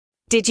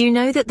Did you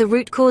know that the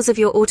root cause of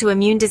your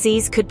autoimmune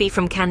disease could be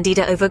from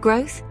Candida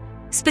overgrowth?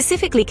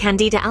 Specifically,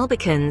 Candida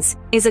albicans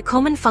is a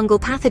common fungal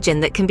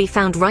pathogen that can be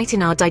found right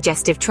in our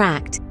digestive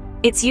tract.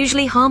 It's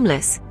usually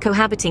harmless,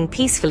 cohabiting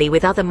peacefully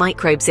with other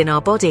microbes in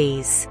our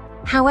bodies.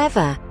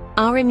 However,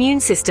 our immune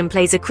system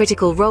plays a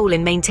critical role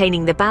in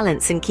maintaining the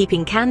balance and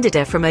keeping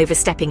Candida from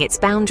overstepping its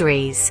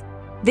boundaries.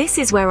 This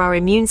is where our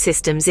immune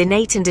system's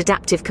innate and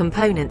adaptive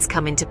components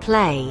come into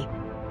play.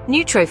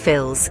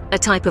 Neutrophils, a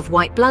type of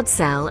white blood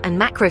cell, and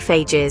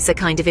macrophages, a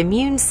kind of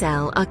immune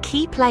cell, are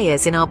key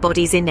players in our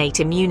body's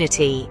innate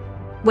immunity.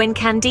 When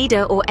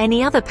Candida or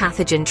any other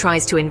pathogen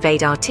tries to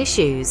invade our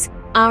tissues,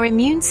 our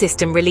immune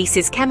system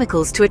releases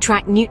chemicals to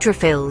attract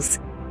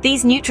neutrophils.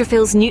 These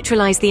neutrophils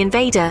neutralize the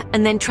invader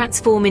and then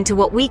transform into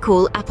what we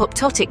call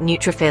apoptotic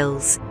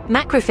neutrophils.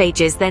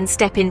 Macrophages then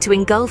step in to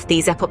engulf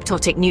these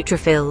apoptotic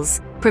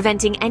neutrophils,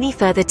 preventing any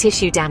further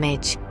tissue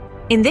damage.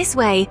 In this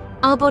way,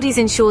 our bodies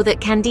ensure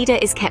that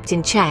Candida is kept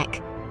in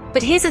check.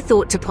 But here's a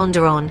thought to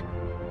ponder on.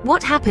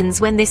 What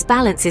happens when this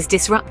balance is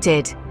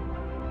disrupted?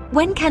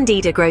 When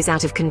Candida grows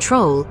out of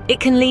control, it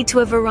can lead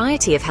to a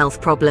variety of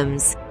health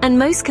problems, and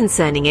most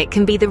concerning, it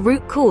can be the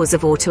root cause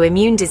of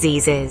autoimmune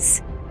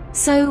diseases.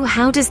 So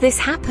how does this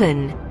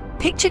happen?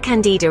 Picture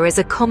Candida as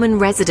a common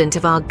resident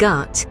of our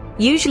gut,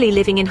 usually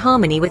living in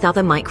harmony with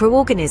other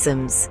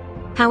microorganisms.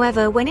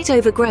 However, when it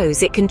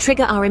overgrows, it can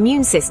trigger our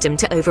immune system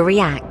to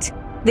overreact.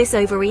 This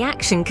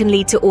overreaction can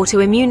lead to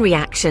autoimmune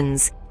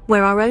reactions,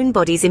 where our own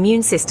body's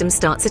immune system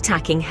starts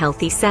attacking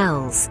healthy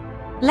cells.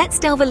 Let's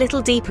delve a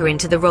little deeper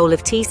into the role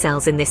of T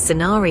cells in this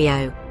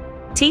scenario.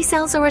 T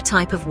cells are a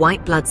type of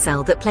white blood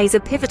cell that plays a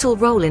pivotal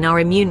role in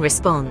our immune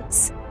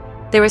response.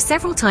 There are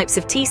several types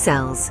of T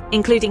cells,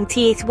 including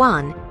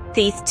Th1,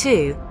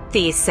 Th2,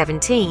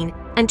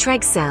 Th17, and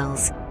Treg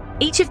cells.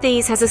 Each of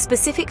these has a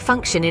specific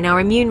function in our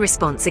immune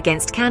response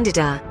against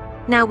Candida.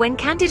 Now, when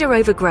Candida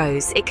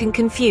overgrows, it can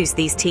confuse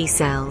these T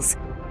cells.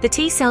 The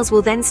T cells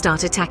will then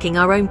start attacking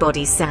our own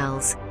body's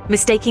cells,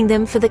 mistaking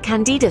them for the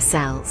Candida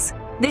cells.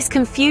 This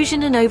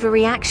confusion and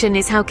overreaction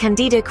is how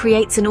Candida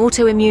creates an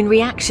autoimmune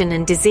reaction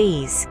and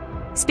disease.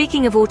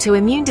 Speaking of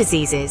autoimmune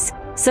diseases,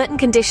 certain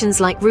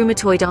conditions like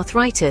rheumatoid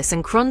arthritis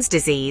and Crohn's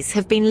disease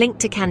have been linked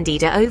to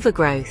Candida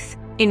overgrowth.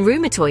 In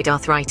rheumatoid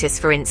arthritis,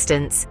 for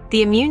instance,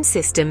 the immune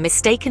system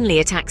mistakenly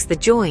attacks the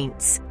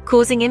joints,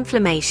 causing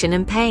inflammation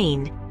and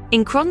pain.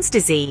 In Crohn's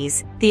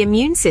disease, the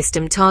immune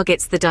system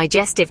targets the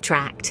digestive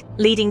tract,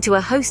 leading to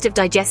a host of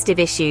digestive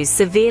issues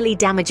severely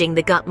damaging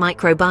the gut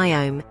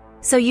microbiome.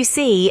 So you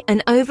see,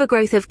 an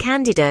overgrowth of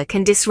Candida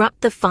can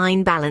disrupt the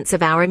fine balance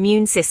of our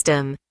immune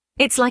system.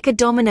 It's like a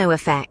domino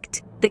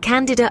effect. The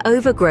Candida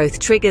overgrowth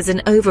triggers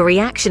an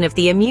overreaction of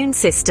the immune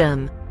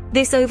system.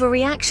 This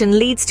overreaction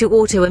leads to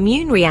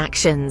autoimmune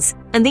reactions,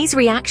 and these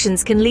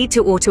reactions can lead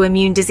to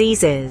autoimmune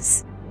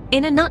diseases.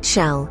 In a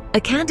nutshell,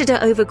 a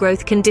Candida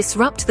overgrowth can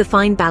disrupt the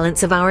fine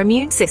balance of our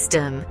immune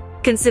system,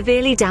 can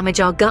severely damage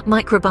our gut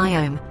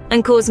microbiome,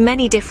 and cause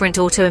many different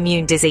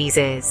autoimmune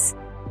diseases.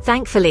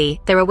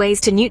 Thankfully, there are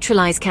ways to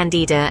neutralize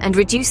Candida and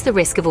reduce the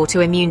risk of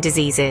autoimmune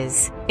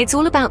diseases. It's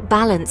all about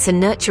balance and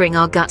nurturing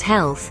our gut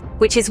health,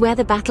 which is where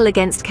the battle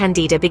against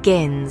Candida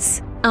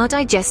begins. Our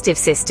digestive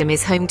system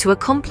is home to a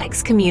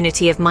complex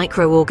community of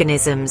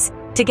microorganisms,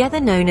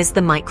 together known as the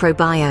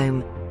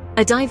microbiome.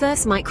 A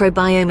diverse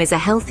microbiome is a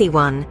healthy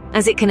one,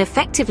 as it can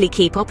effectively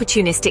keep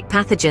opportunistic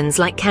pathogens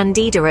like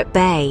Candida at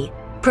bay.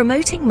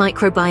 Promoting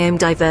microbiome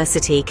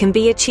diversity can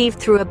be achieved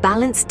through a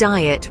balanced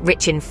diet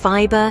rich in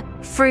fiber,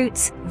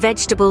 fruits,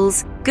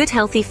 vegetables, good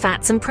healthy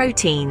fats and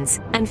proteins,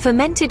 and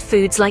fermented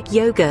foods like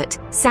yogurt,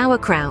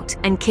 sauerkraut,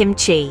 and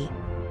kimchi.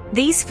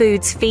 These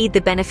foods feed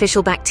the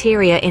beneficial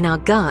bacteria in our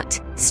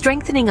gut,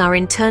 strengthening our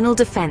internal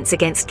defense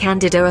against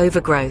Candida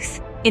overgrowth.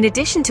 In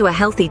addition to a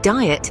healthy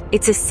diet,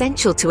 it's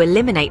essential to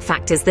eliminate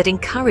factors that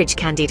encourage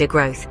Candida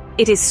growth.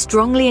 It is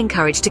strongly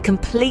encouraged to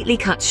completely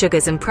cut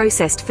sugars and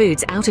processed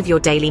foods out of your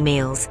daily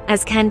meals,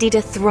 as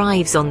Candida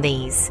thrives on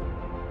these.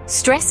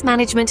 Stress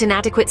management and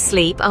adequate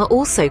sleep are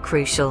also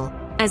crucial,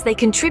 as they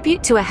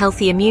contribute to a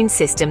healthy immune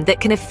system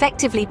that can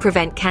effectively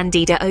prevent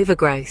Candida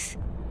overgrowth.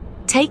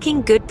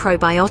 Taking good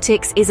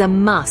probiotics is a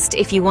must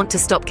if you want to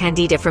stop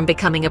Candida from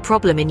becoming a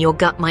problem in your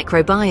gut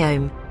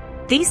microbiome.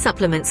 These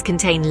supplements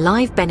contain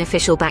live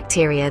beneficial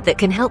bacteria that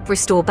can help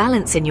restore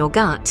balance in your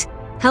gut,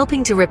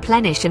 helping to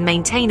replenish and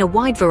maintain a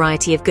wide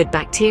variety of good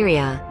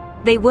bacteria.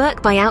 They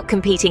work by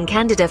outcompeting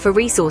Candida for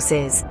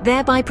resources,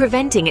 thereby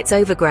preventing its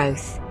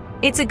overgrowth.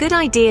 It's a good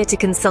idea to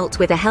consult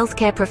with a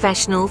healthcare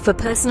professional for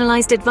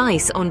personalized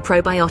advice on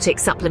probiotic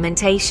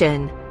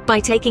supplementation. By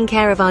taking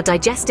care of our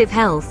digestive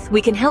health,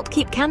 we can help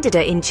keep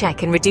Candida in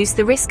check and reduce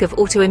the risk of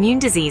autoimmune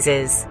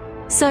diseases.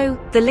 So,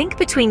 the link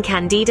between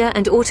Candida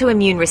and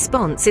autoimmune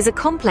response is a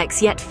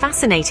complex yet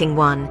fascinating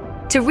one.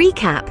 To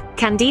recap,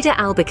 Candida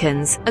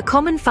albicans, a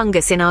common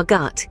fungus in our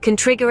gut, can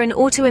trigger an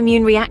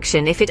autoimmune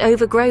reaction if it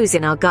overgrows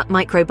in our gut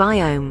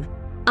microbiome.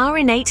 Our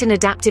innate and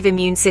adaptive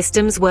immune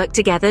systems work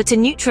together to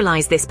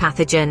neutralize this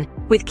pathogen,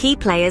 with key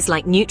players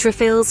like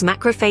neutrophils,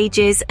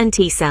 macrophages, and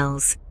T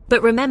cells.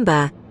 But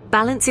remember,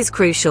 balance is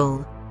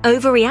crucial.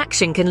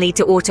 Overreaction can lead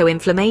to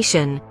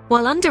autoinflammation,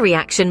 while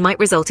underreaction might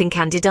result in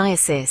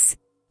candidiasis.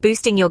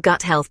 Boosting your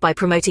gut health by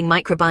promoting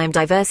microbiome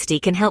diversity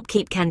can help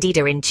keep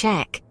Candida in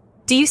check.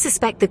 Do you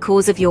suspect the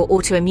cause of your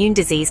autoimmune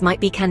disease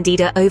might be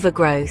Candida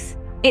overgrowth?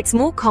 It's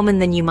more common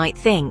than you might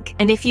think,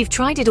 and if you've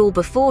tried it all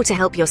before to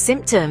help your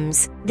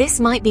symptoms, this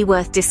might be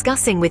worth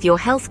discussing with your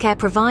healthcare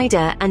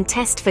provider and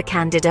test for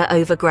Candida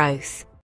overgrowth.